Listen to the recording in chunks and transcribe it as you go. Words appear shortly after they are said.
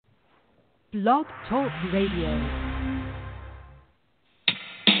Blog Talk Radio.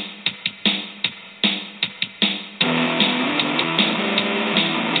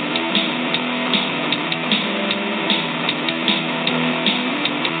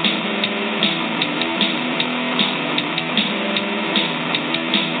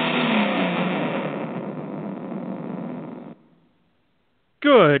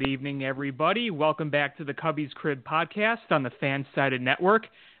 Good evening, everybody. Welcome back to the Cubby's Crib podcast on the Fansided Network.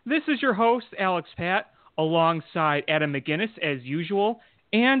 This is your host, Alex Pat, alongside Adam McGinnis, as usual.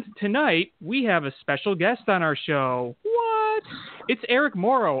 And tonight, we have a special guest on our show. What? It's Eric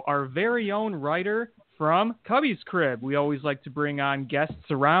Morrow, our very own writer from Cubby's Crib. We always like to bring on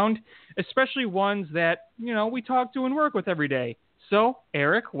guests around, especially ones that, we talk to and work with every day. So,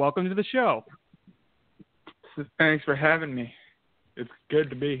 Eric, welcome to the show. Thanks for having me. It's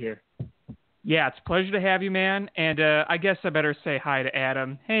good to be here. Yeah, it's a pleasure to have you, man. And I guess I better say hi to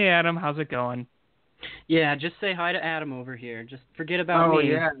Adam. Hey, Adam, how's it going? Yeah, just say hi to Adam over here. Just forget about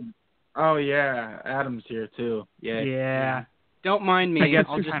me. Oh, yeah. Adam's here, too. Yeah. Don't mind me. I guess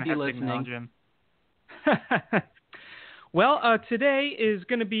I'll just be listening. Well, today is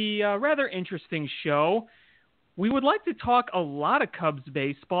going to be a rather interesting show. We would like to talk a lot of Cubs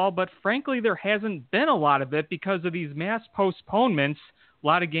baseball, but frankly, there hasn't been a lot of it because of these mass postponements. A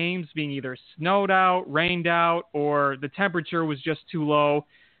lot of games being either snowed out, rained out, or the temperature was just too low.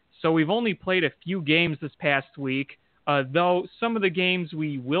 So we've only played a few games this past week, though some of the games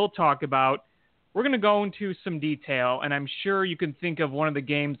we will talk about, we're going to go into some detail, and I'm sure you can think of one of the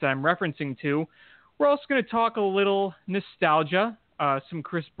games that I'm referencing to. We're also going to talk a little nostalgia. Some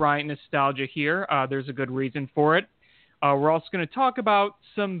Chris Bryant nostalgia here. There's a good reason for it. We're also going to talk about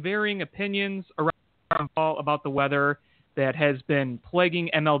some varying opinions around about the weather that has been plaguing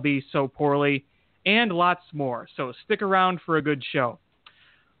MLB so poorly, and lots more. So stick around for a good show.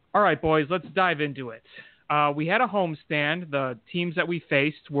 All right, boys, let's dive into it. We had a homestand. The teams that we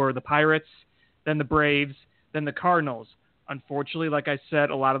faced were the Pirates, then the Braves, then the Cardinals. Unfortunately, like I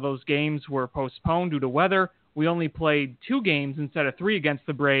said, a lot of those games were postponed due to weather. We only played 2 games instead of 3 against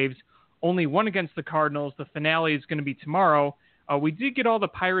the Braves, only 1 against the Cardinals. The finale is going to be tomorrow. We did get all the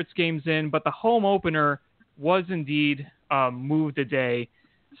Pirates games in, but the home opener was indeed moved a day.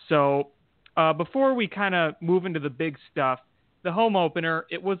 So before we kind of move into the big stuff, the home opener,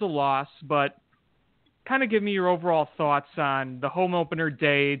 it was a loss, but kind of give me your overall thoughts on the home opener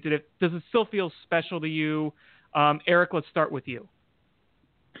day. Does it still feel special to you? Eric, let's start with you.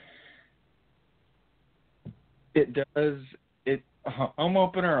 It does. Home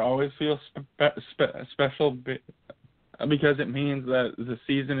opener always feels special because it means that the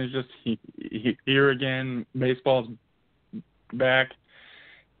season is just here again. Baseball's back,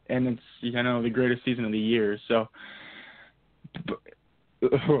 and it's the greatest season of the year. So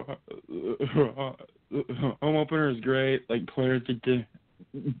home opener is great. Like players can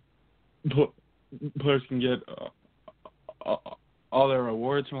get all their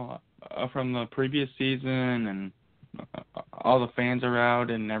awards from the previous season, and all the fans are out,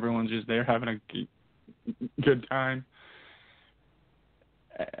 and everyone's just there having a good time.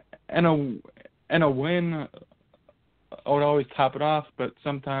 And a win would always top it off, but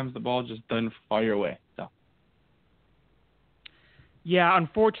sometimes the ball just doesn't fire away. So. Yeah,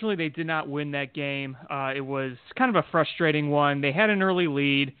 unfortunately, they did not win that game. It was kind of a frustrating one. They had an early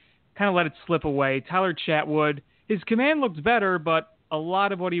lead, kind of let it slip away. Tyler Chatwood, his command looked better, but a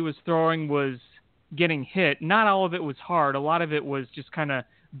lot of what he was throwing was getting hit. Not all of it was hard. A lot of it was just kind of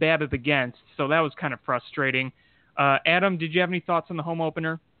batted against, so that was kind of frustrating. Adam, did you have any thoughts on the home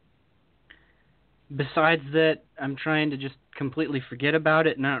opener? Besides that, I'm trying to just completely forget about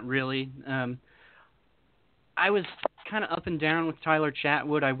it. Not really. I was kind of up and down with Tyler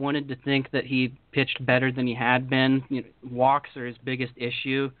Chatwood. I wanted to think that he pitched better than he had been. Walks are his biggest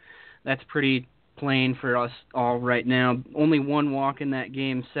issue. That's pretty plain for us all right now. Only 1 walk in that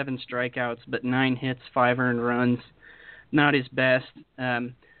game, 7 strikeouts, but 9 hits, 5 earned runs. Not his best.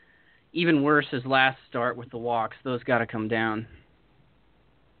 Even worse, his last start with the walks. Those got to come down.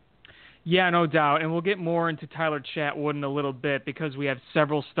 Yeah, no doubt. And we'll get more into Tyler Chatwood in a little bit because we have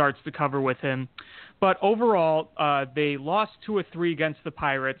several starts to cover with him. But overall, they lost 2 or 3 against the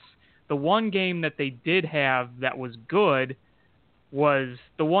Pirates. The one game that they did have that was good was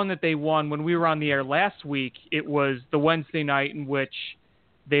the one that they won when we were on the air last week. It was the Wednesday night in which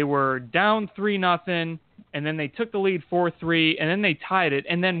they were down 3-0, and then they took the lead 4-3, and then they tied it.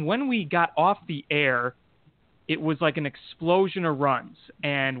 And then when we got off the air, it was like an explosion of runs.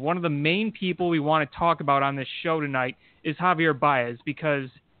 And one of the main people we want to talk about on this show tonight is Javier Baez, because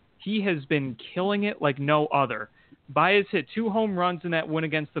he has been killing it like no other. Baez hit 2 home runs in that win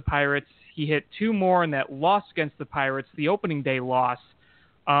against the Pirates. He hit 2 more in that loss against the Pirates, the opening day loss.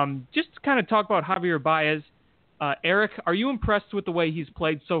 Just to kind of talk about Javier Baez, Eric, are you impressed with the way he's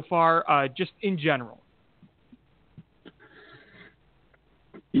played so far, just in general?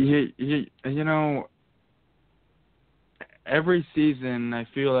 You know, every season I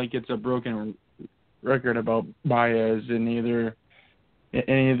feel like it's a broken record about Baez, and either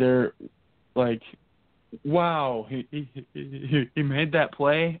like, wow, he made that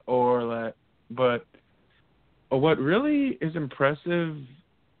play, or that. But what really is impressive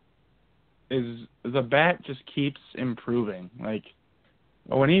is the bat just keeps improving. Like,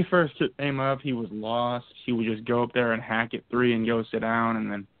 when he first came up, he was lost. He would just go up there and hack it 3 and go sit down,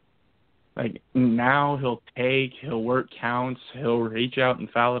 and then, like, now he'll work counts, he'll reach out and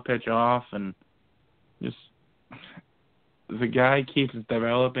foul a pitch off, and just the guy keeps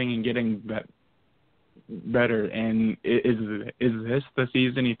developing and getting better. And is this the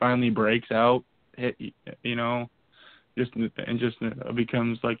season he finally breaks out? You know, just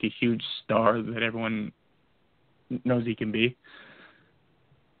becomes like a huge star that everyone knows he can be.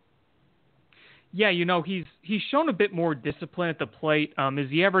 Yeah, you know, he's shown a bit more discipline at the plate. Is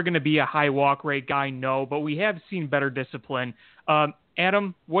he ever going to be a high walk rate guy? No, but we have seen better discipline.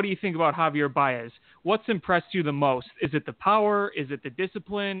 Adam, what do you think about Javier Baez? What's impressed you the most? Is it the power? Is it the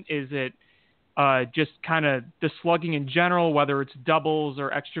discipline? Is it just kind of the slugging in general, whether it's doubles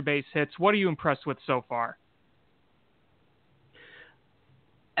or extra base hits? What are you impressed with so far?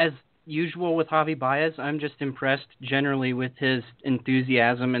 As usual with Javi Baez, I'm just impressed generally with his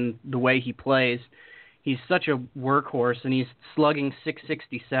enthusiasm and the way he plays. He's such a workhorse, and he's slugging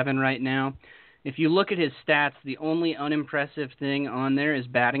 .667 right now. If you look at his stats, the only unimpressive thing on there is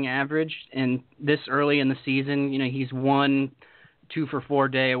batting average, and this early in the season, you know, he's 1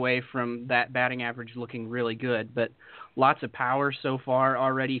 2-for-4 day away from that batting average looking really good, but lots of power so far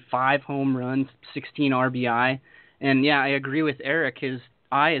already, 5 home runs, 16 RBI, and yeah, I agree with Eric, his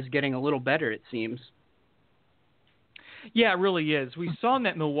eye is getting a little better, it seems. Yeah, it really is. We saw in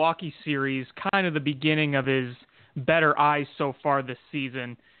that Milwaukee series kind of the beginning of his better eye so far this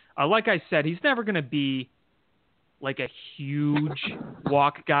season. Like I said, he's never going to be like a huge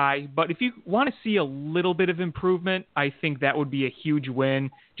walk guy, but if you want to see a little bit of improvement, I think that would be a huge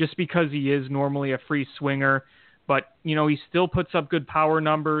win, just because he is normally a free swinger. But, you know, he still puts up good power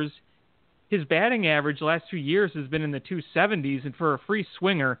numbers. His batting average the last 2 years has been in the 270s, and for a free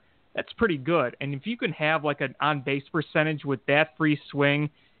swinger, that's pretty good. And if you can have like an on-base percentage with that free swing,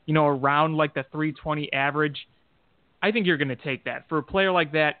 you know, around like the 320 average, I think you're going to take that. For a player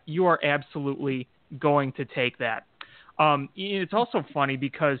like that, you are absolutely going to take that. It's also funny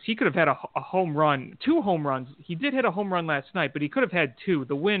because he could have had a home run, 2 home runs. He did hit a home run last night, but he could have had 2.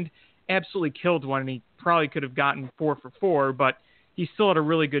 The wind absolutely killed one, and he probably could have gotten 4 for 4, but he still had a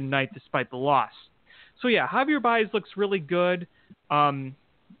really good night despite the loss. So, yeah, Javier Baez looks really good.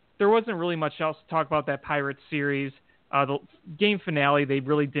 There wasn't really much else to talk about that Pirates series. The game finale, they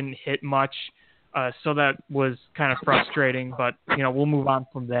really didn't hit much, so that was kind of frustrating, but, you know, we'll move on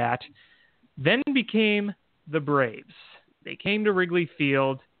from that. Then became the Braves. They came to Wrigley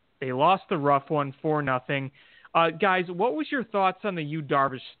Field. They lost the rough one 4-0. Guys, what was your thoughts on the Yu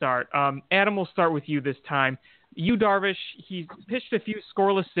Darvish start? Adam, we'll start with you this time. Yu Darvish, he pitched a few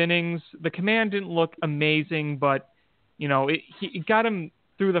scoreless innings. The command didn't look amazing, but, you know, it got him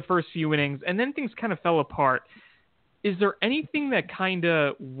through the first few innings, and then things kind of fell apart. Is there anything that kind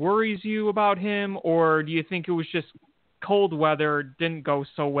of worries you about him, or do you think it was just cold weather, didn't go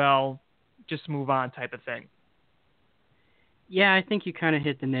so well, just move on type of thing? Yeah, I think you kind of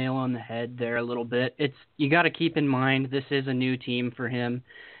hit the nail on the head there a little bit. You got to keep in mind this is a new team for him.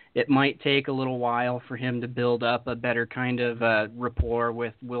 It might take a little while for him to build up a better kind of rapport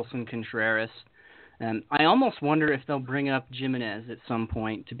with Wilson Contreras. And I almost wonder if they'll bring up Jimenez at some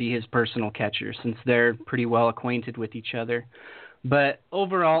point to be his personal catcher, since they're pretty well acquainted with each other. But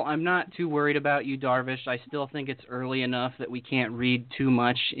overall, I'm not too worried about Yu Darvish. I still think it's early enough that we can't read too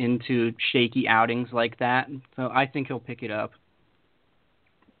much into shaky outings like that. So I think he'll pick it up.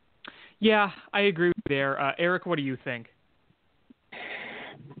 Yeah, I agree with you there. Eric, what do you think?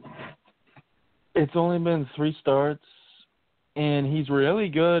 It's only been 3 starts, and he's really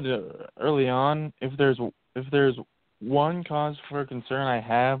good early on. If there's one cause for concern I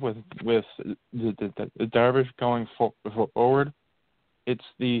have with the Darvish going forward, it's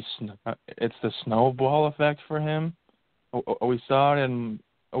the snowball effect for him. We saw it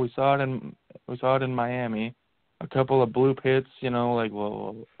in Miami. A couple of bloop hits, you know,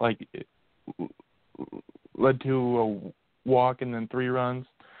 like led to a walk and then 3 runs.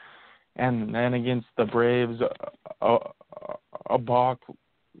 And then against the Braves, a balk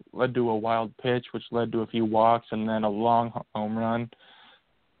led to a wild pitch, which led to a few walks and then a long home run.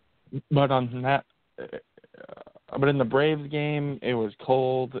 But in the Braves game, it was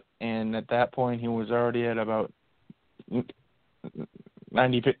cold, and at that point he was already at about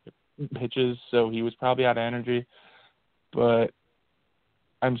 90 pitches, so he was probably out of energy. But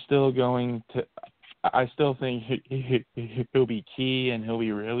I still think he'll be key and he'll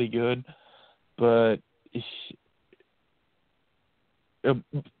be really good. But if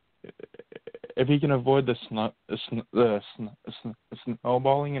he can avoid the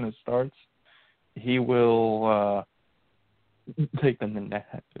snowballing in his starts, he will take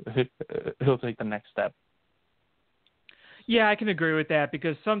he'll take the next step. Yeah, I can agree with that,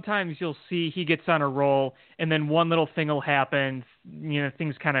 because sometimes you'll see he gets on a roll and then one little thing will happen,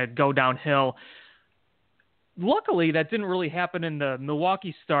 things kind of go downhill. Luckily, that didn't really happen in the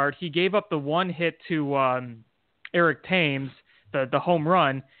Milwaukee start. He gave up the one hit to Eric Thames, the home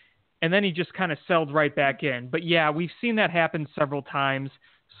run, and then he just kind of settled right back in. But yeah, we've seen that happen several times,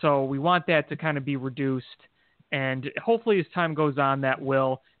 so we want that to kind of be reduced. And hopefully as time goes on, that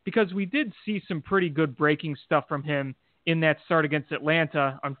will, because we did see some pretty good breaking stuff from him in that start against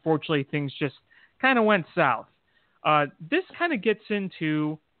Atlanta. Unfortunately, things just kind of went south. This kind of gets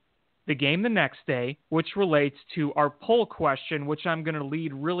into the game the next day, which relates to our poll question, which I'm going to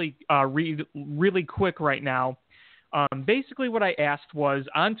read really quick right now. Basically what I asked was,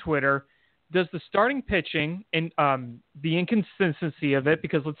 on Twitter, does the starting pitching and the inconsistency of it,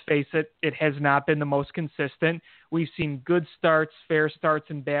 because let's face it, it has not been the most consistent. We've seen good starts, fair starts,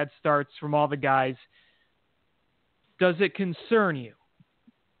 and bad starts from all the guys. Does it concern you?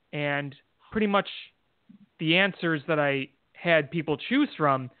 And pretty much the answers that I had people choose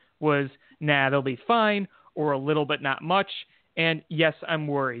from was, nah, they'll be fine, or a little but not much, and yes, I'm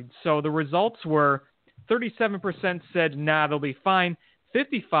worried. So the results were 37% said, nah, they'll be fine.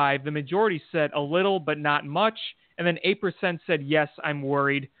 55%, the majority said a little but not much, and then 8% said, yes, I'm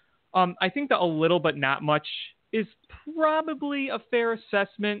worried. I think the a little but not much is probably a fair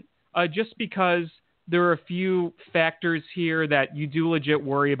assessment, just because there are a few factors here that you do legit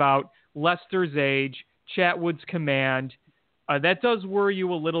worry about. Lester's age, Chatwood's command. That does worry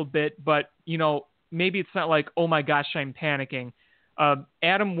you a little bit, but, maybe it's not like, oh my gosh, I'm panicking.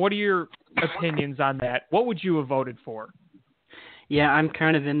 Adam, what are your opinions on that? What would you have voted for? Yeah, I'm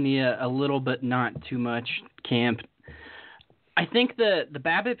kind of in the a little but not too much camp. I think the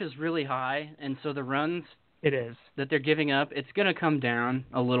BABIP is really high, and so the runs that they're giving up, it's going to come down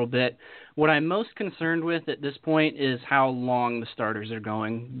a little bit. What I'm most concerned with at this point is how long the starters are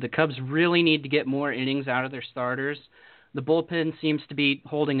going. The Cubs really need to get more innings out of their starters. The bullpen seems to be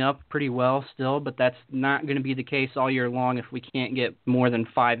holding up pretty well still, but that's not going to be the case all year long if we can't get more than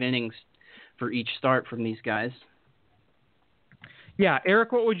 5 innings for each start from these guys. Yeah,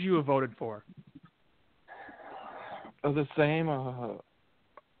 Eric, what would you have voted for? The same, a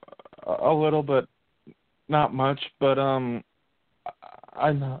little, but not much. But I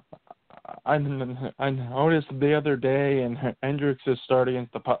noticed the other day in Hendricks' start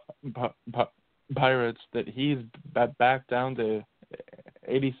against the Pirates that he's back down to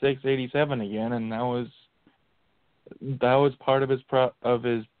 86, 87 again, and that was part of his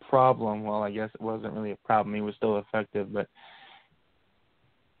problem. Well, I guess it wasn't really a problem; he was still effective, but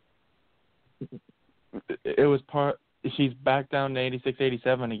it was part. He's back down to 86,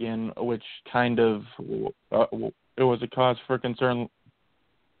 87 again, which kind of it was a cause for concern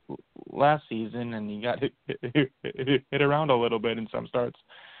last season, and he got hit around a little bit in some starts.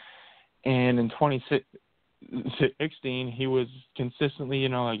 And in 2016, he was consistently,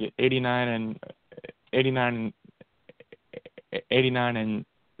 like 89, and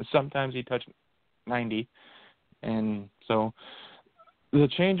sometimes he touched 90. And so the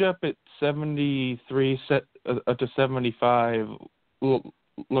changeup at 73 to 75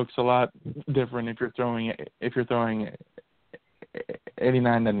 looks a lot different if you're throwing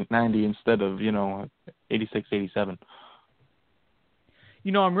 89 to 90 instead of 86, 87.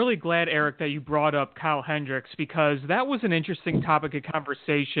 I'm really glad, Eric, that you brought up Kyle Hendricks, because that was an interesting topic of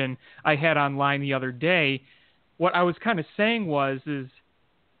conversation I had online the other day. What I was kind of saying is,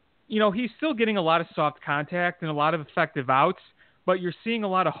 he's still getting a lot of soft contact and a lot of effective outs, but you're seeing a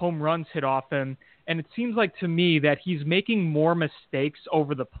lot of home runs hit off him, and it seems like to me that he's making more mistakes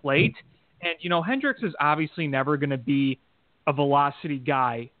over the plate. And, Hendricks is obviously never going to be a velocity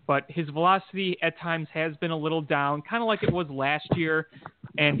guy, but his velocity at times has been a little down, kind of like it was last year,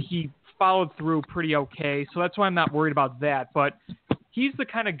 and he followed through pretty okay, so that's why I'm not worried about that. But he's the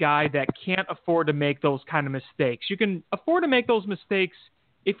kind of guy that can't afford to make those kind of mistakes. You can afford to make those mistakes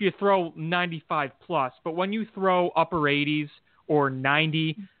if you throw 95 plus, but when you throw upper 80s or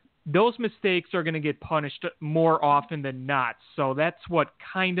 90, those mistakes are going to get punished more often than not. So that's what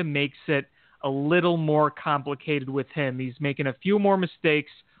kind of makes it a little more complicated with him. He's making a few more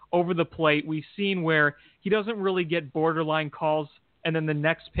mistakes over the plate. We've seen where he doesn't really get borderline calls, and then the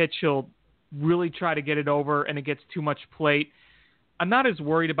next pitch he'll really try to get it over, and it gets too much plate. I'm not as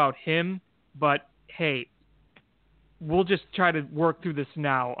worried about him, but hey, we'll just try to work through this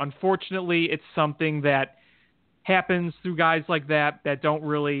now. Unfortunately, it's something that happens through guys like that don't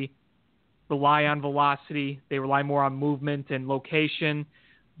really rely on velocity. They rely more on movement and location.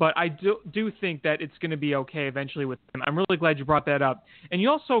 But I do think that it's going to be okay eventually with him. I'm really glad you brought that up. And you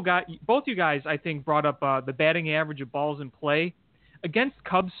also got, both you guys, I think, brought up the batting average of balls in play. Against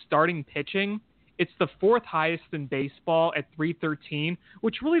Cubs starting pitching, it's the fourth highest in baseball at 313,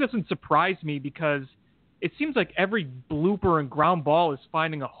 which really doesn't surprise me because it seems like every blooper and ground ball is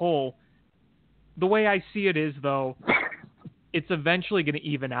finding a hole. The way I see it is, though, it's eventually going to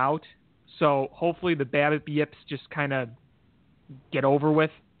even out. So hopefully the BABIP yips just kind of get over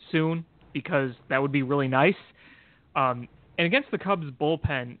with soon, because that would be really nice. And against the Cubs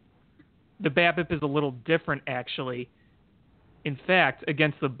bullpen, the BABIP is a little different, actually. In fact,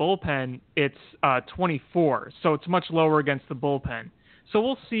 against the bullpen, it's 24, so it's much lower against the bullpen. So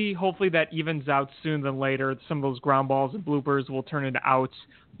we'll see. Hopefully that evens out sooner than later. Some of those ground balls and bloopers will turn into outs.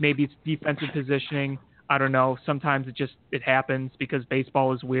 Maybe it's defensive positioning. I don't know. Sometimes it happens because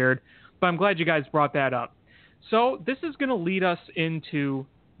baseball is weird. But I'm glad you guys brought that up. So this is going to lead us into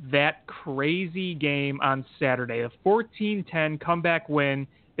that crazy game on Saturday, a 14-10 comeback win.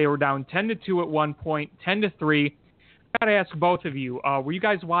 They were down 10-2 at one point, 10-3. I got to ask both of you, were you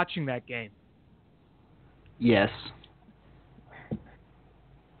guys watching that game? Yes.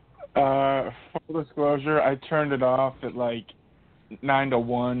 Full disclosure, I turned it off at like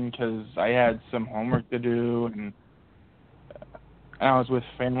 9-1 because I had some homework to do, and I was with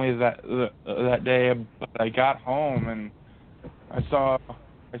family that day. But I got home and I saw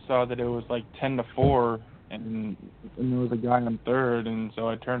that it was like 10-4, and there was a guy on third, and so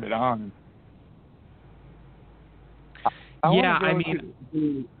I turned it on. Yeah.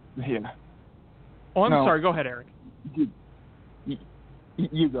 Oh, I'm sorry. Go ahead, Eric.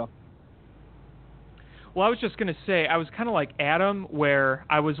 You go. Well, I was just going to say, I was kind of like Adam, where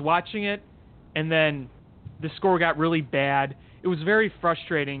I was watching it, and then the score got really bad. It was very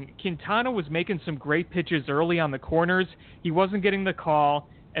frustrating. Quintana was making some great pitches early on the corners. He wasn't getting the call,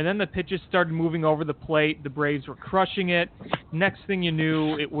 and then the pitches started moving over the plate. The Braves were crushing it. Next thing you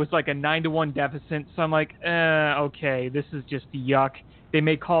knew, it was like a 9-1 deficit. So I'm like, okay, this is just yuck. They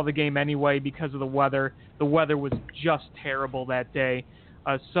may call the game anyway because of the weather. The weather was just terrible that day.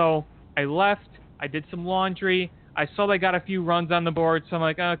 So I left. I did some laundry. I saw they got a few runs on the board, so I'm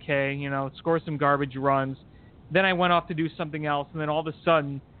like, okay, score some garbage runs. Then I went off to do something else, and then all of a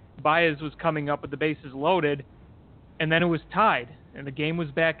sudden, Baez was coming up with the bases loaded, and then it was tied, and the game was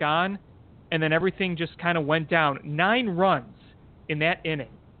back on, and then everything just kind of went down. 9 runs in that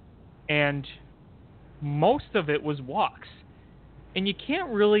inning, and most of it was walks. And you can't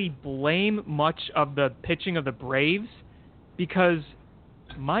really blame much of the pitching of the Braves because,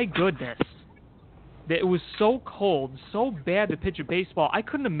 my goodness, it was so cold, so bad to pitch a baseball. I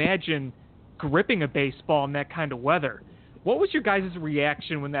couldn't imagine gripping a baseball in that kind of weather. What was your guys'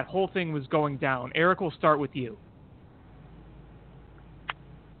 reaction when that whole thing was going down? Eric, we'll start with you.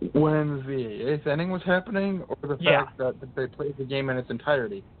 When the 8th inning was happening, or the fact that they played the game in its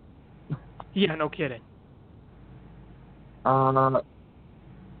entirety? Yeah, no kidding. I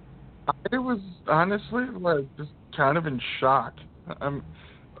was honestly just kind of in shock.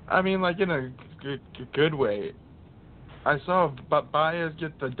 I mean, like in a good way. I saw Baez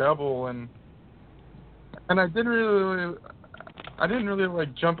get the double, and I didn't really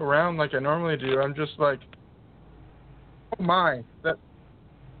like jump around like I normally do. I'm just like, oh my, that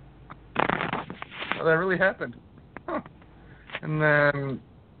really happened. Huh. And then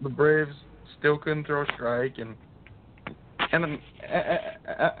the Braves still couldn't throw a strike, and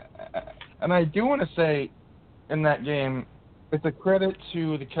I do want to say in that game, it's a credit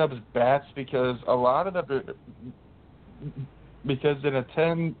to the Cubs bats because a lot of because in a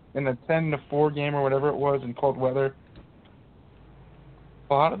 10-4 game or whatever it was in cold weather,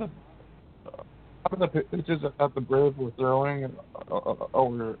 a lot of the pitches that the Braves were throwing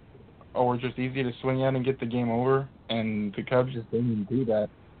were just easy to swing at and get the game over, and the Cubs just didn't do that.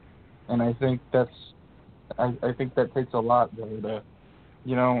 And I think that takes a lot though, to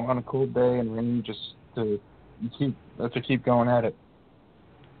on a cold day and rain just to keep going at it.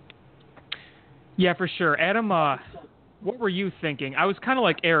 Yeah, for sure. Adam, what were you thinking? I was kind of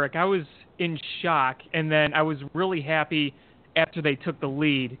like Eric. I was in shock, and then I was really happy after they took the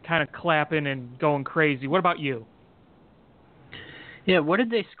lead, kind of clapping and going crazy. What about you? Yeah, what did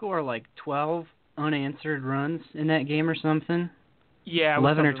they score, like 12 unanswered runs in that game or something? Yeah,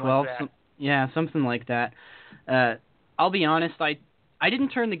 11 or 12. Like yeah, something like that. I'll be honest, I didn't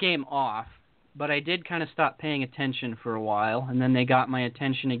turn the game off, but I did kind of stop paying attention for a while, and then they got my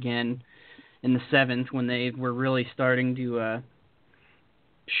attention again in the 7th when they were really starting to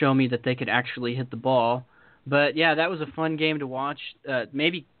show me that they could actually hit the ball. But yeah, that was a fun game to watch.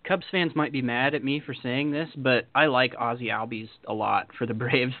 Maybe Cubs fans might be mad at me for saying this, but I like Ozzie Albies a lot for the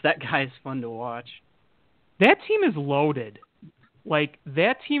Braves. That guy is fun to watch. That team is loaded. Like,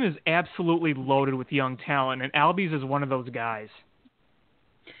 that team is absolutely loaded with young talent, and Albies is one of those guys.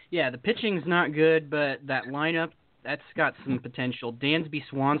 Yeah, the pitching's not good, but that lineup, that's got some potential. Dansby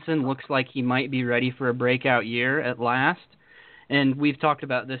Swanson looks like he might be ready for a breakout year at last. And we've talked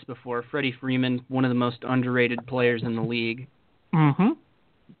about this before. Freddie Freeman, one of the most underrated players in the league. Mm-hmm.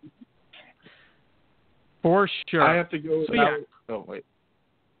 For sure. I have to go. yeah. Oh wait.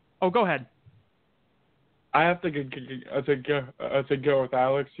 Oh, go ahead. I have to go with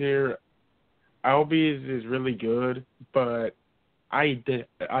Alex here. Albies is really good, but I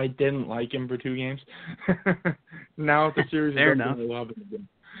didn't like him for 2 games. Now if the series is up, I love him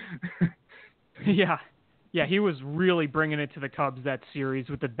again. Yeah, he was really bringing it to the Cubs that series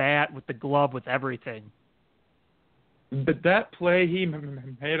with the bat, with the glove, with everything. But that play he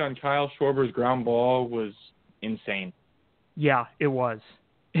made on Kyle Schwarber's ground ball was insane. Yeah, it was.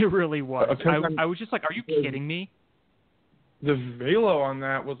 It really was. I was just like, are you kidding me? The velo on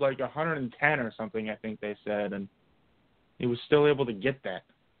that was like 110 or something, I think they said, and he was still able to get that.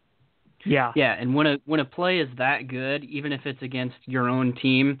 Yeah. Yeah, and when a play is that good, even if it's against your own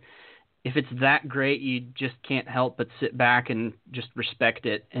team, if it's that great, you just can't help but sit back and just respect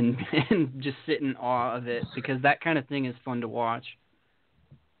it and just sit in awe of it, because that kind of thing is fun to watch.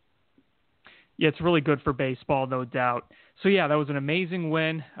 Yeah, it's really good for baseball, no doubt. So, yeah, that was an amazing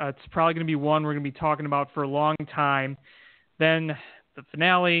win. It's probably going to be one we're going to be talking about for a long time. Then the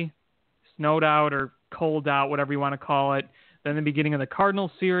finale, snowed out or cold out, whatever you want to call it. Then the beginning of the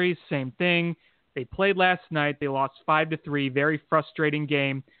Cardinals series, same thing. They played last night. They lost 5-3, very frustrating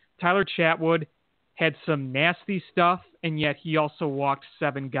game. Tyler Chatwood had some nasty stuff, and yet he also walked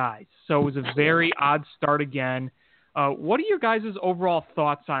 7 guys. So it was a very odd start again. What are your guys' overall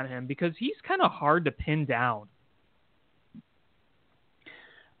thoughts on him? Because he's kind of hard to pin down.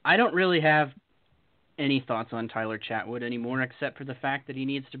 I don't really have any thoughts on Tyler Chatwood anymore, except for the fact that he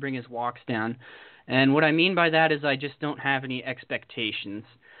needs to bring his walks down. And what I mean by that is I just don't have any expectations.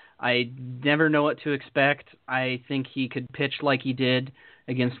 I never know what to expect. I think he could pitch like he did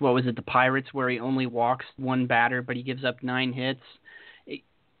against, the Pirates, where he only walks 1 batter, but he gives up 9 hits.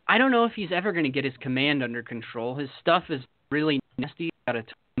 I don't know if he's ever going to get his command under control. His stuff is really nasty. He's got a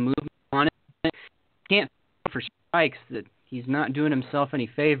ton of movement on it. He can't throw for strikes. That he's not doing himself any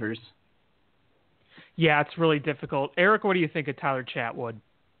favors. Yeah, it's really difficult. Eric, what do you think of Tyler Chatwood?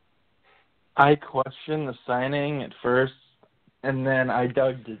 I questioned the signing at first, and then I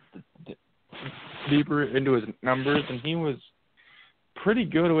dug deeper into his numbers, and he was pretty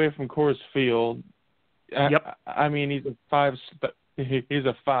good away from Coors Field. Yep. I mean, he's a 5,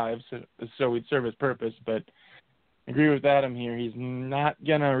 so he'd serve his purpose, but I agree with Adam here. He's not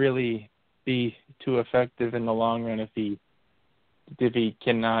going to really be too effective in the long run if he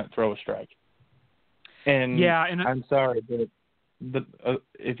cannot throw a strike. And yeah, and I'm sorry, but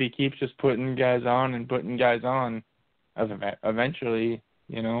if he keeps just putting guys on, eventually,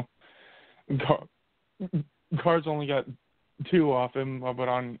 Cards only got 2 off him, but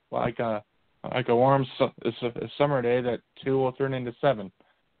on like a warm summer day, that 2 will turn into 7.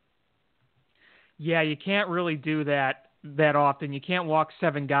 Yeah, you can't really do that often. You can't walk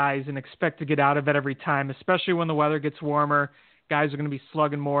 7 guys and expect to get out of it every time, especially when the weather gets warmer. Guys are going to be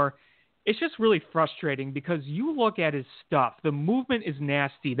slugging more. It's just really frustrating because you look at his stuff. The movement is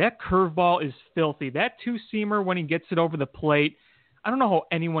nasty. That curveball is filthy. That 2-seamer, when he gets it over the plate, I don't know how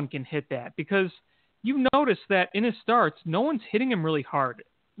anyone can hit that, because you notice that in his starts, no one's hitting him really hard.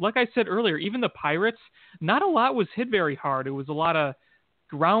 Like I said earlier, even the Pirates, not a lot was hit very hard. It was a lot of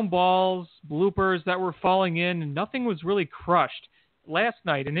ground balls, bloopers that were falling in, and nothing was really crushed. Last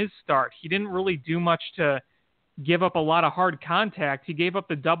night in his start, he didn't really do much to give up a lot of hard contact. He gave up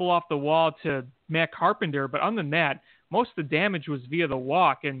the double off the wall to Matt Carpenter, but other than that, most of the damage was via the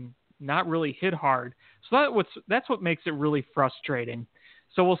walk and not really hit hard. So that's what makes it really frustrating.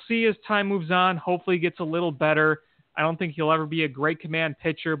 So we'll see as time moves on. Hopefully he gets a little better. I don't think he'll ever be a great command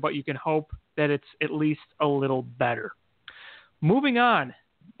pitcher, but you can hope that it's at least a little better. Moving on,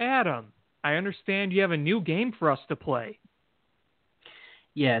 Adam, I understand you have a new game for us to play.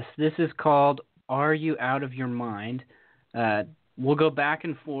 Yes, this is called Are You Out of Your Mind? We'll go back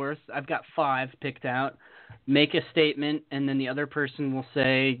and forth. I've got 5 picked out. Make a statement, and then the other person will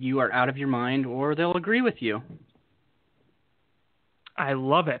say you are out of your mind, or they'll agree with you. I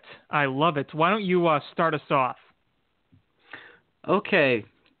love it. Why don't you start us off? Okay,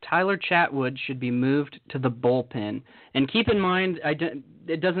 Tyler Chatwood should be moved to the bullpen. And keep in mind,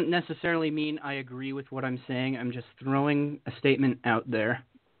 it doesn't necessarily mean I agree with what I'm saying. I'm just throwing a statement out there.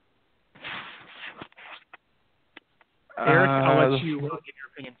 Eric, I'll let you give your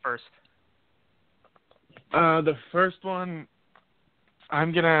opinion first. The first one,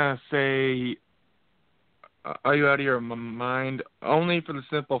 I'm going to say, are you out of your mind? Only for the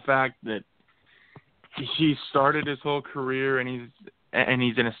simple fact that he started his whole career and he's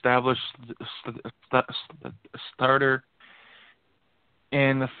an established starter.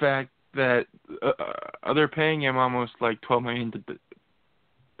 And the fact that they're paying him almost like $12 million.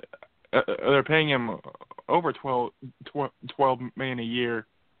 They're paying him over $12 million a year.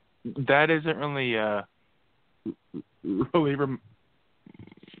 That isn't really reliever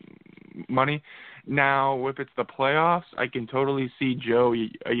money. Now, if it's the playoffs, I can totally see Joe,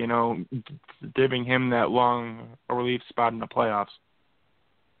 giving him that long relief spot in the playoffs.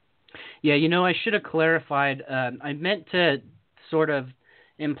 Yeah, I should have clarified. I meant to sort of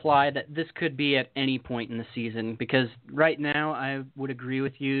imply that this could be at any point in the season, because right now I would agree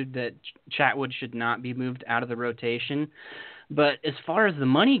with you that Chatwood should not be moved out of the rotation. But as far as the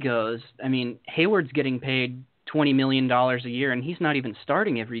money goes, I mean, Hayward's getting paid $20 million a year, and he's not even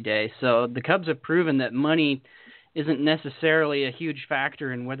starting every day. So the Cubs have proven that money isn't necessarily a huge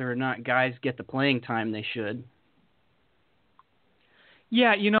factor in whether or not guys get the playing time they should.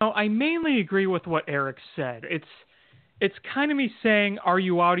 Yeah, I mainly agree with what Eric said. It's kind of me saying, are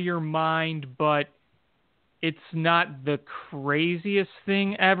you out of your mind, but it's not the craziest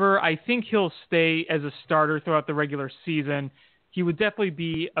thing ever. I think he'll stay as a starter throughout the regular season. He would definitely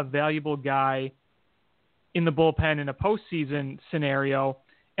be a valuable guy in the bullpen in a postseason scenario.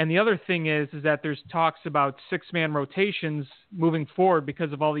 And the other thing is that there's talks about 6-man rotations moving forward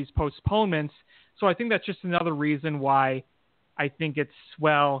because of all these postponements. So I think that's just another reason why I think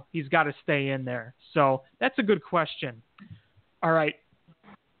he's got to stay in there. So that's a good question. All right.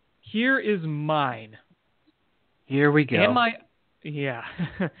 Here is mine. Here we go. Yeah.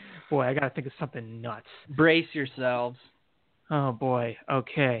 Boy, I got to think of something nuts. Brace yourselves. Oh, boy.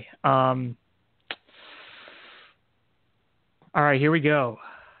 Okay. All right, here we go.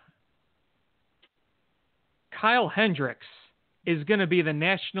 Kyle Hendricks is going to be the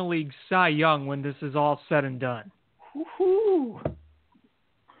National League Cy Young when this is all said and done. Woo-hoo.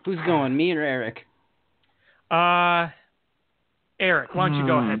 Who's going, me or Eric? Eric, why don't you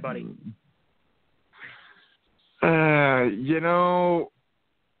go ahead, buddy?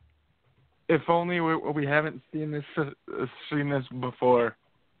 If only we haven't seen this before.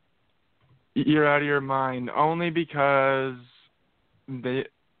 You're out of your mind. Only because the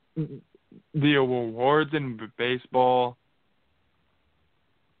awards in baseball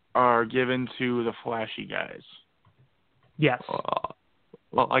are given to the flashy guys. Yes.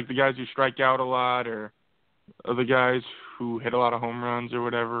 Like the guys who strike out a lot, or the guys who hit a lot of home runs or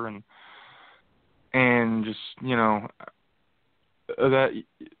whatever, and just that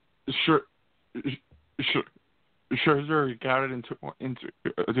Scherzer got it in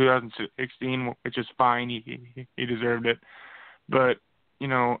 2016, which is fine. He deserved it, but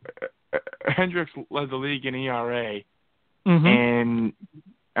Hendricks led the league in ERA, and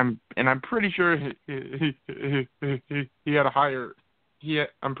I'm pretty sure he had a higher.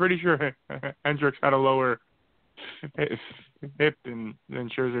 I'm pretty sure Hendricks had a lower hip than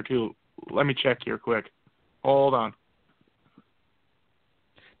Scherzer too. Let me check here quick. Hold on.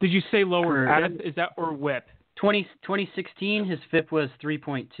 Did you say lower FIP? Is that or WHIP? 2016, his FIP was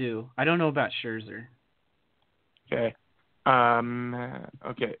 3.2. I don't know about Scherzer. Okay.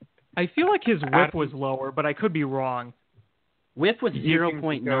 Okay. I feel like his WHIP was lower, but I could be wrong. WHIP was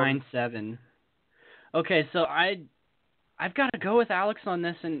 0.97. Okay, so I've got to go with Alex on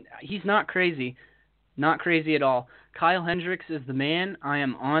this, and he's not crazy. Not crazy at all. Kyle Hendricks is the man. I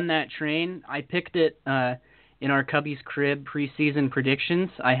am on that train. I picked it in our Cubbies Crib preseason predictions.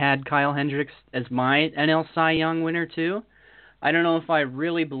 I had Kyle Hendricks as my NL Cy Young winner, too. I don't know if I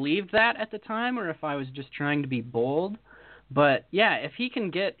really believed that at the time or if I was just trying to be bold. But, yeah, if he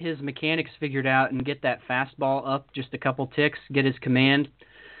can get his mechanics figured out and get that fastball up just a couple ticks, get his command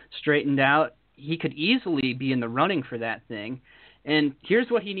straightened out, he could easily be in the running for that thing. And here's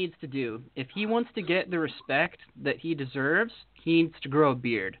what he needs to do. If he wants to get the respect that he deserves, he needs to grow a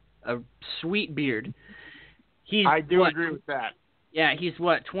beard, a sweet beard. I do agree with that. Yeah, he's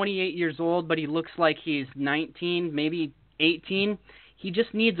 28 years old, but he looks like he's 19, maybe 18. He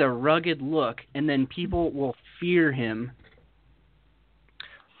just needs a rugged look, and then people will fear him.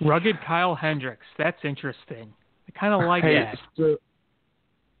 Rugged Kyle Hendricks. That's interesting. I kind of like that.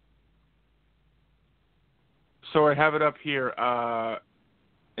 So I have it up here.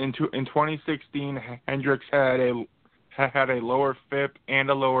 In 2016, Hendricks had a lower FIP and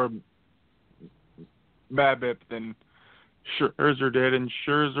a lower BABIP than Scherzer did, and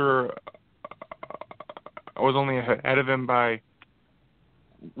Scherzer was only ahead of him by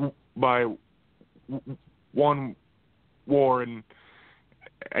one WAR, and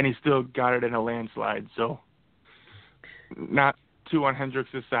he still got it in a landslide. So not too on Hendricks'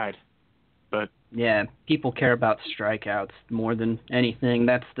 side, but yeah, people care about strikeouts more than anything.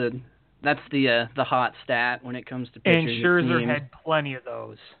 That's the hot stat when it comes to pitchers. And Scherzer had plenty of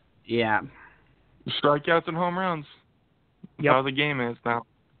those. Yeah. Strikeouts and home runs. That's how the game is now.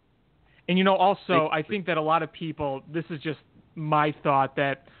 And, also, I think that a lot of people, this is just my thought,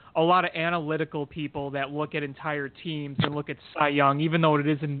 that a lot of analytical people that look at entire teams and look at Cy Young, even though it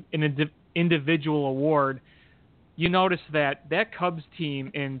is an individual award, you notice that Cubs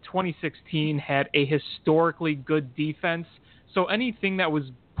team in 2016 had a historically good defense. So anything that was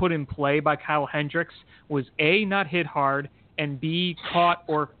put in play by Kyle Hendricks was A, not hit hard, and B, caught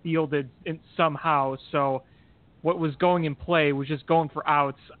or fielded somehow. So what was going in play was just going for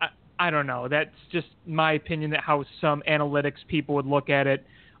outs. I don't know. That's just my opinion, that how some analytics people would look at it.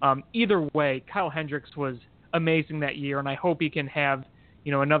 Either way, Kyle Hendricks was amazing that year, and I hope he can have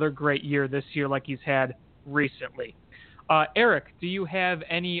another great year this year like he's had recently. Eric, do you have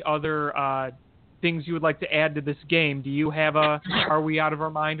any other things you would like to add to this game? Do you have Are we out of our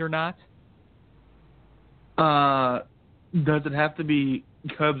mind or not? Does it have to be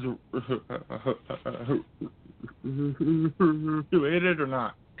Cubs related or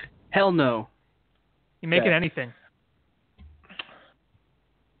not? Hell no. You make it anything.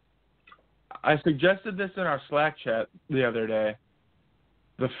 I suggested this in our Slack chat the other day.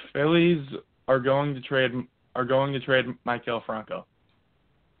 The Phillies are going to trade Maikel Franco.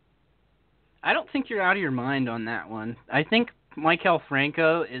 I don't think you're out of your mind on that one. I think Maikel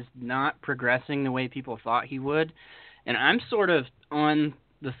Franco is not progressing the way people thought he would, and I'm sort of on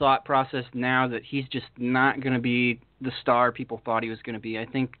the thought process now that he's just not going to be the star people thought he was going to be. I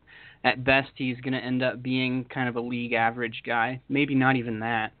think at best he's going to end up being kind of a league average guy, maybe not even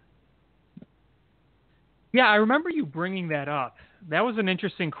that. Yeah, I remember you bringing that up. That was an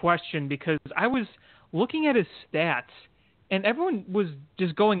interesting question because I was looking at his stats, and everyone was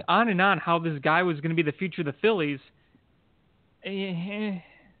just going on and on how this guy was going to be the future of the Phillies. I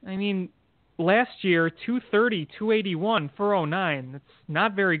mean, last year, 230, 281, 409. That's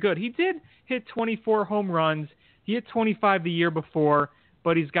not very good. He did hit 24 home runs. He hit 25 the year before,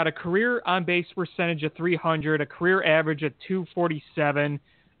 but he's got a career on-base percentage of 300, a career average of 247.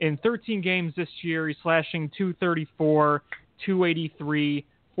 In 13 games this year, he's slashing 234, 283,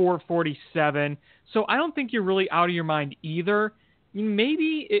 447. So I don't think you're really out of your mind either.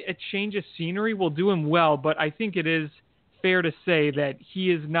 Maybe a change of scenery will do him well, but I think it is fair to say that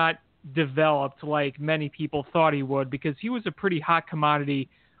he is not developed like many people thought he would, because he was a pretty hot commodity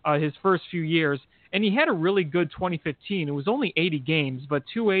his first few years, and he had a really good 2015. It was only 80 games, but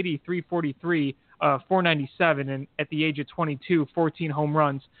 280, 343, 497, and at the age of 22, 14 home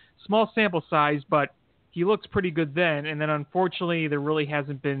runs. Small sample size, but he looks pretty good then, and then unfortunately there really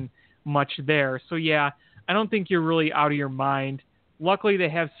hasn't been much there. So yeah, I don't think you're really out of your mind. Luckily they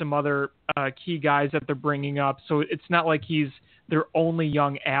have some other key guys that they're bringing up, so it's not like he's their only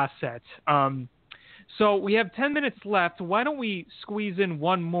young asset. So we have 10 minutes left. Why don't we squeeze in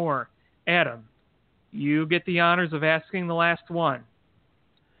one more? Adam, you get the honors of asking the last one.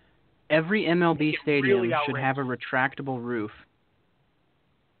 Every MLB stadium really should have a retractable roof.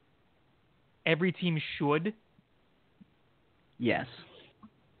 Every team should? Yes.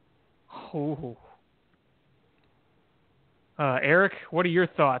 Oh. Eric, what are your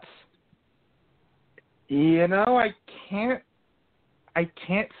thoughts? I can't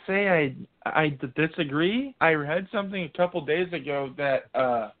say I disagree. I read something a couple days ago that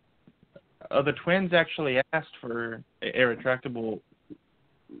the Twins actually asked for a retractable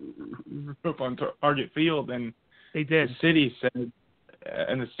roof on Target Field, and they did. The city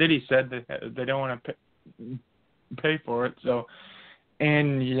said that they don't want to pay for it. So,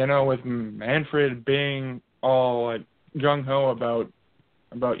 and with Manfred being all like gung ho about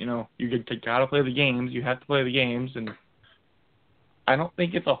you gotta play the games, you have to play the games, and I don't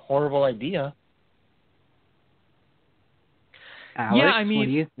think it's a horrible idea. Alex, Yeah, I mean, what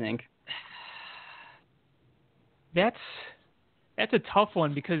do you think? That's a tough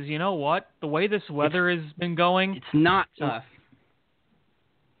one because you know what? The way this weather has been going. It's not tough.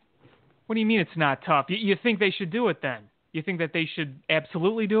 What do you mean it's not tough? You think they should do it then? You think that they should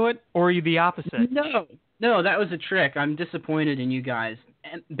absolutely do it, or are you the opposite? No, that was a trick. I'm disappointed in you guys.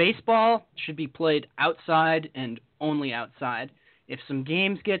 And baseball should be played outside and only outside. If some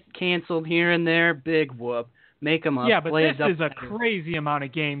games get canceled here and there, big whoop. Make them up. Yeah, but play this is a crazy amount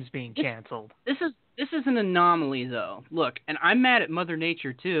of games being canceled. This is an anomaly, though. Look, and I'm mad at Mother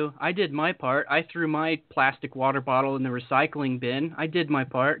Nature, too. I did my part. I threw my plastic water bottle in the recycling bin. I did my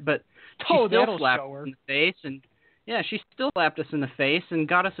part, but she still slapped us in the face. And, yeah, she still slapped us in the face and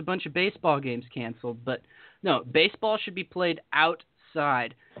got us a bunch of baseball games canceled. But, no, baseball should be played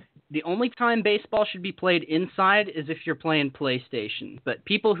outside. The only time baseball should be played inside is if you're playing PlayStation. But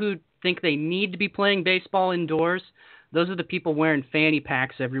people who think they need to be playing baseball indoors, those are the people wearing fanny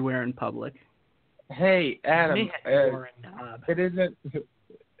packs everywhere in public. Hey, Adam, it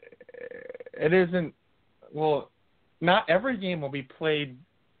isn't, well, not every game will be played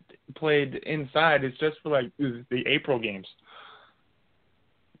inside. It's just for, like, the April games.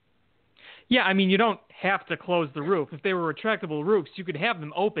 Yeah, I mean, you don't have to close the roof. If they were retractable roofs, you could have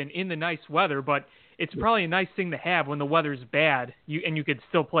them open in the nice weather, but it's probably a nice thing to have when the weather's bad, and you could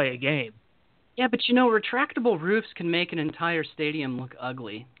still play a game. Yeah, but you know, retractable roofs can make an entire stadium look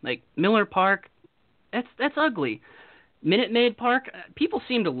ugly. Like Miller Park, that's ugly. Minute Maid Park, people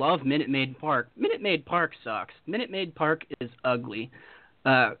seem to love Minute Maid Park. Minute Maid Park sucks. Minute Maid Park is ugly.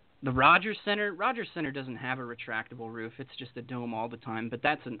 The Rogers Center doesn't have a retractable roof. It's just a dome all the time, but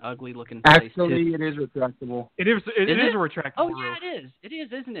that's an ugly-looking place, Actually, too. it is retractable. It is a retractable roof. Oh, yeah, it is. It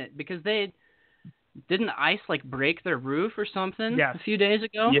is, isn't it? Because they didn't ice, like, break their roof or something a few days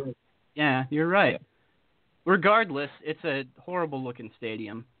ago? Yes. Yeah, you're right. Regardless, it's a horrible-looking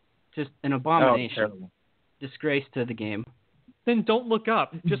stadium. Just an abomination. Terrible. Disgrace to the game. Then don't look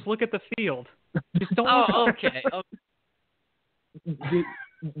up. Just look at the field. Just don't look Oh, up. okay.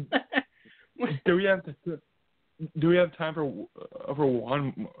 Do we have time for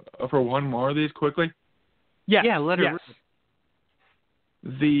one more of these quickly? Yeah, let her. Yes.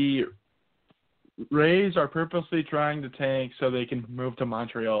 The Rays are purposely trying to tank so they can move to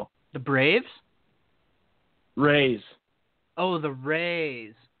Montreal. The Braves? Rays. Oh, the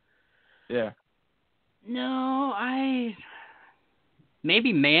Rays. Yeah. No,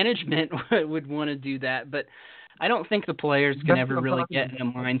 maybe management would want to do that, but I don't think the players can ever really get in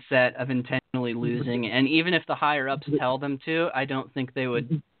a mindset of intentionally losing. And even if the higher-ups tell them to, I don't think they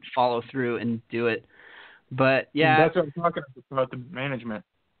would follow through and do it. But, yeah. That's what I'm talking about, the management.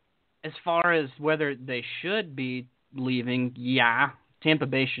 As far as whether they should be leaving, yeah. Tampa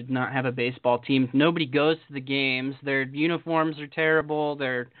Bay should not have a baseball team. Nobody goes to the games. Their uniforms are terrible.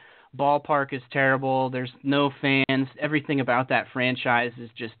 Their ballpark is terrible. There's no fans. Everything about that franchise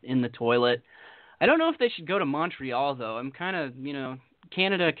is just in the toilet. I don't know if they should go to Montreal, though. I'm kind of,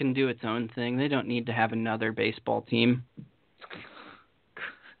 Canada can do its own thing. They don't need to have another baseball team.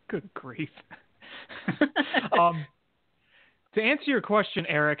 Good grief. To answer your question,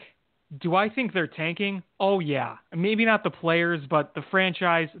 Eric, do I think they're tanking? Oh, yeah. Maybe not the players, but the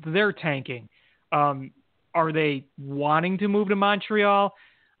franchise, they're tanking. Are they wanting to move to Montreal?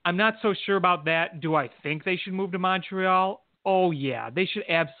 I'm not so sure about that. Do I think they should move to Montreal? Oh, yeah. They should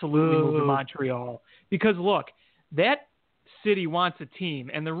absolutely move to Montreal. Because, look, that city wants a team.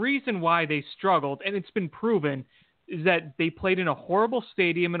 And the reason why they struggled, and it's been proven, is that they played in a horrible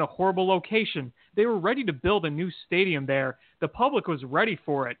stadium in a horrible location. They were ready to build a new stadium there. The public was ready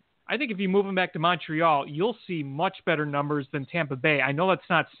for it. I think if you move them back to Montreal, you'll see much better numbers than Tampa Bay. I know that's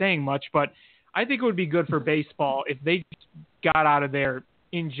not saying much, but I think it would be good for baseball if they got out of there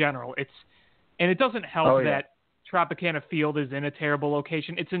in general. And it doesn't help that Tropicana Field is in a terrible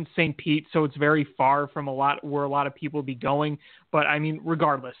location. It's in St. Pete, so it's very far from where a lot of people will be going. But, I mean,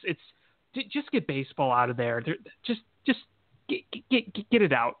 regardless, just get baseball out of there. Just get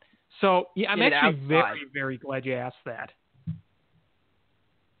it out. So, yeah, I'm actually very, very glad you asked that.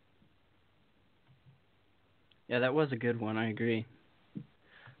 Yeah, that was a good one. I agree.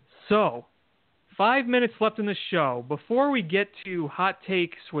 So, 5 minutes left in the show. Before we get to hot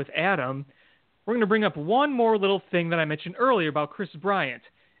takes with Adam, we're going to bring up one more little thing that I mentioned earlier about Kris Bryant.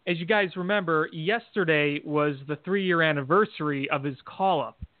 As you guys remember, yesterday was the 3-year anniversary of his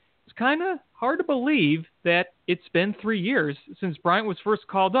call-up. It's kind of hard to believe that it's been 3 years since Bryant was first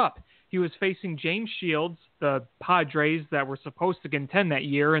called up. He was facing James Shields, the Padres that were supposed to contend that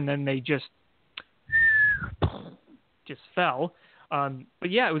year, and then they just fell. But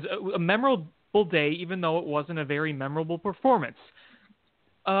yeah, it was a memorable day, even though it wasn't a very memorable performance.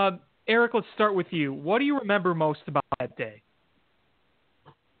 Eric, let's start with you. What do you remember most about that day?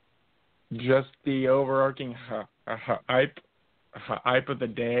 Just the overarching hype of the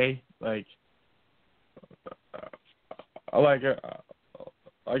day, I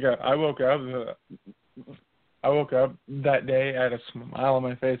woke up that day, I had a smile on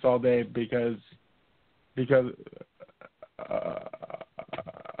my face all day because it's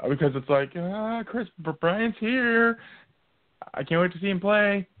like, Chris Bryant's here. I can't wait to see him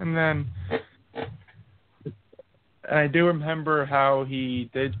play. And I do remember how he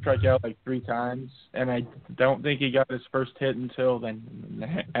did strike out 3 times, and I don't think he got his first hit until the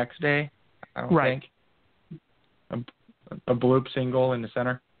next day. I don't think. A bloop single in the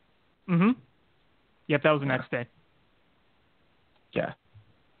center. Mm-hmm. Yep, that was the next day. Yeah.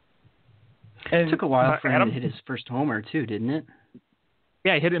 And it took a while for Adam? him to hit his first homer, too, didn't it?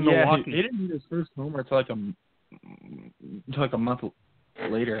 Yeah, he hit it in Milwaukee. He didn't hit his first homer until a month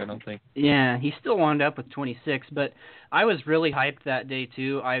later, I don't think. Yeah, he still wound up with 26, but I was really hyped that day,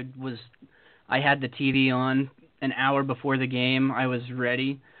 too. I had the TV on an hour before the game. I was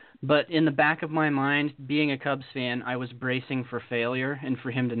ready. But in the back of my mind, being a Cubs fan, I was bracing for failure and for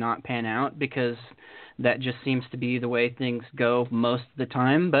him to not pan out, because that just seems to be the way things go most of the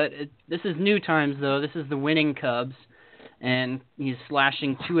time. But this is new times, though. This is the winning Cubs, and he's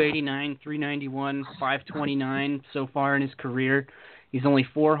slashing 289, 391, 529 so far in his career. He's only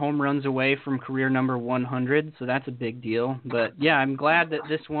 4 home runs away from career number 100, so that's a big deal. But, yeah, I'm glad that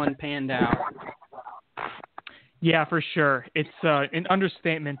this one panned out. Yeah, for sure. It's an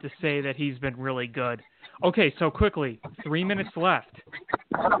understatement to say that he's been really good. Okay, so quickly, 3 minutes left.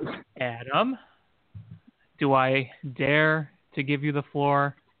 Adam, do I dare to give you the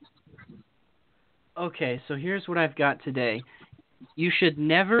floor? Okay, so here's what I've got today. You should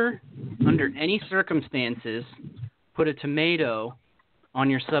never, under any circumstances, put a tomato on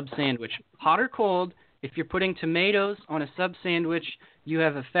your sub sandwich. Hot or cold, if you're putting tomatoes on a sub sandwich, you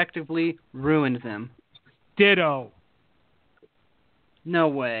have effectively ruined them. Ditto. No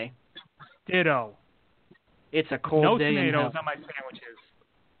way. Ditto. It's a cold No day in tomatoes hell. on my sandwiches.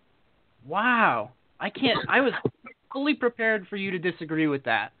 Wow. I was fully prepared for you to disagree with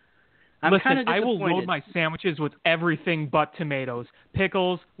that. I'm Listen, kind of I disappointed. will load my sandwiches with everything but tomatoes.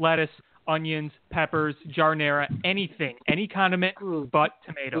 Pickles, lettuce, onions, peppers, giardiniera, anything. Any condiment but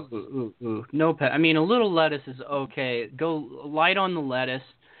tomatoes. Ooh. No I mean, a little lettuce is okay. Go light on the lettuce.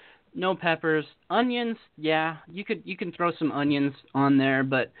 No peppers. Onions, yeah, you can throw some onions on there,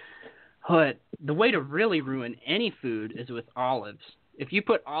 but the way to really ruin any food is with olives. If you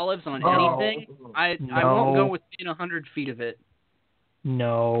put olives on anything, I won't go within 100 feet of it.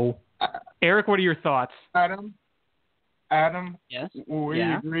 No. Eric, what are your thoughts? Adam, Yes? we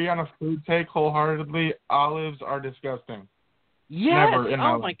agree on a food take wholeheartedly. Olives are disgusting. Yes! Never in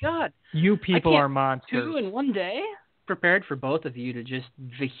my Oh, my life. God. You people are monsters. 2 in one day? Prepared for both of you to just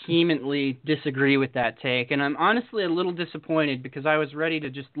vehemently disagree with that take, and I'm honestly a little disappointed because I was ready to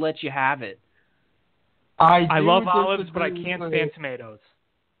just let you have it. I love olives, but I can't stand tomatoes.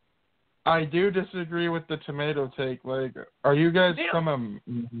 I do disagree with the tomato take. Are you guys from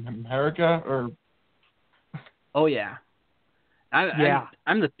America or? Oh yeah,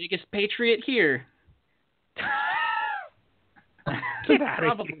 I'm the biggest patriot here. Get out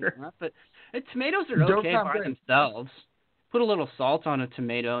of Probably here. not, but tomatoes are okay by themselves. Put a little salt on a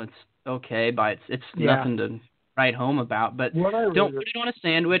tomato, it's okay by it's nothing to write home about. But don't put it on a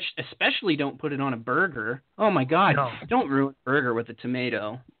sandwich, especially don't put it on a burger. Oh my God, No. Don't ruin a burger with a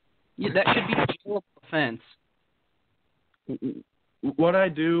tomato. That should be a jailable offense. What I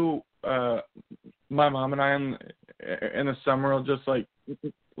do, my mom and I in the summer will just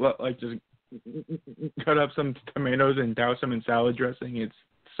just cut up some tomatoes and douse them in salad dressing. It's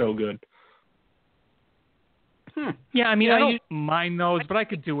so good. Yeah, I mean, I don't mind those, but I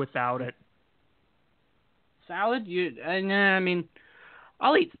could do without it. Salad? I mean,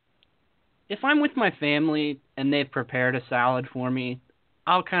 I'll eat. If I'm with my family and they've prepared a salad for me,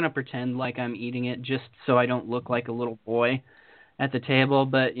 I'll kind of pretend like I'm eating it just so I don't look like a little boy at the table.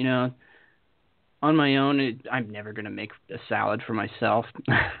 But, on my own, I'm never going to make a salad for myself.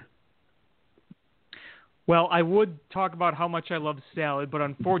 Well, I would talk about how much I love salad, but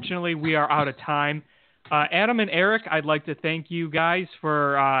unfortunately we are out of time. Adam and Eric, I'd like to thank you guys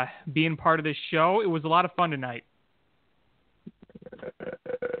for being part of this show. It was a lot of fun tonight.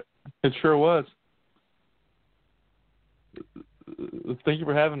 It sure was. Thank you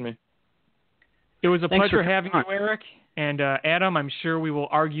for having me. It was a Thanks pleasure for having coming you, Eric. And Adam, I'm sure we will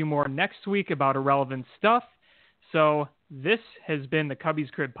argue more next week about irrelevant stuff. So This has been the Cubbies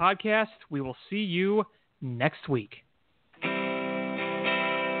Crib Podcast. We will see you next week.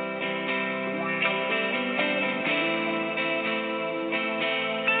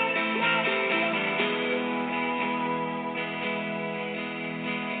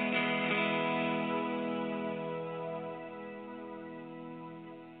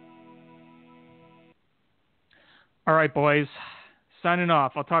 All right, boys. Signing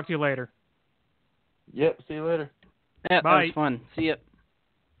off. I'll talk to you later. Yep, see you later. Yeah, Bye. that was fun. See ya.